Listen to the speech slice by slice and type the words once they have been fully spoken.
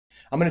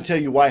I'm going to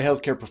tell you why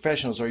healthcare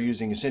professionals are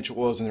using essential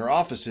oils in their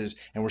offices,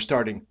 and we're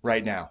starting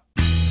right now.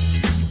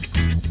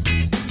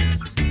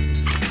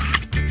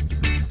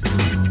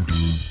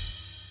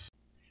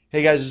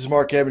 Hey guys, this is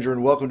Mark Ebinger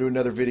and welcome to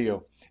another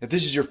video. If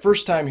this is your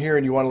first time here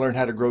and you want to learn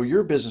how to grow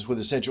your business with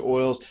essential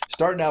oils,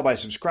 start now by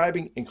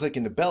subscribing and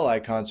clicking the bell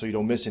icon so you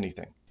don't miss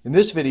anything. In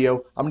this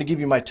video, I'm going to give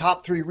you my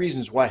top 3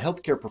 reasons why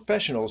healthcare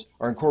professionals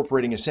are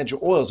incorporating essential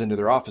oils into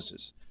their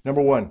offices.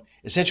 Number 1,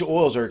 essential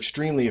oils are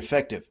extremely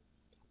effective.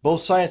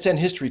 Both science and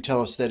history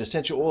tell us that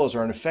essential oils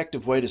are an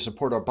effective way to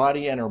support our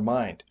body and our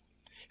mind.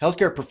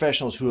 Healthcare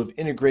professionals who have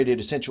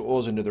integrated essential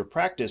oils into their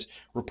practice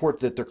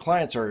report that their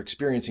clients are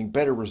experiencing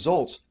better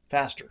results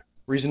faster.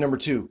 Reason number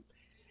 2,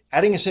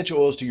 adding essential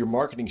oils to your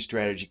marketing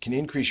strategy can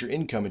increase your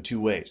income in 2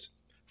 ways.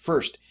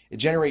 First, it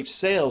generates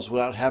sales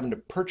without having to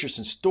purchase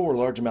and store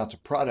large amounts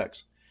of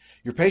products.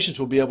 Your patients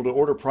will be able to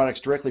order products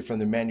directly from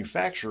the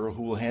manufacturer,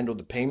 who will handle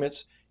the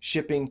payments,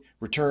 shipping,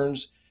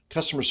 returns,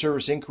 customer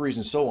service inquiries,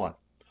 and so on.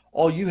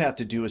 All you have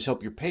to do is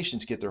help your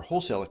patients get their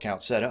wholesale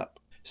account set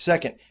up.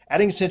 Second,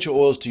 adding essential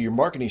oils to your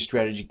marketing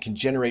strategy can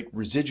generate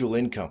residual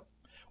income.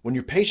 When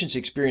your patients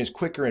experience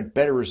quicker and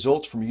better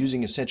results from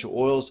using essential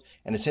oils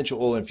and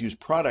essential oil infused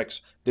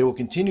products, they will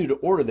continue to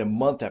order them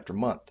month after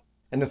month.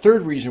 And the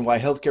third reason why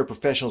healthcare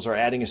professionals are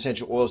adding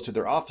essential oils to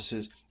their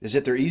offices is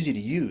that they're easy to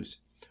use.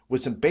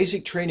 With some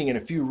basic training and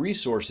a few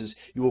resources,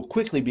 you will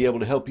quickly be able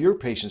to help your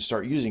patients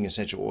start using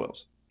essential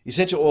oils.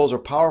 Essential oils are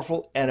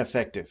powerful and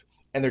effective,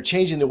 and they're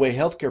changing the way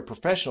healthcare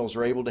professionals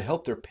are able to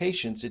help their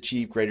patients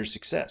achieve greater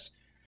success.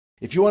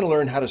 If you want to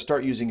learn how to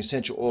start using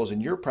essential oils in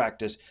your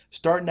practice,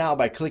 start now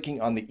by clicking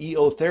on the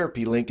EO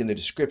Therapy link in the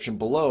description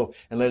below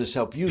and let us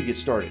help you get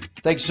started.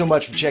 Thanks so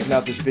much for checking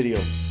out this video.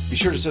 Be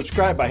sure to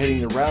subscribe by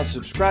hitting the round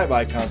subscribe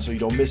icon so you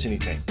don't miss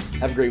anything.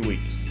 Have a great week.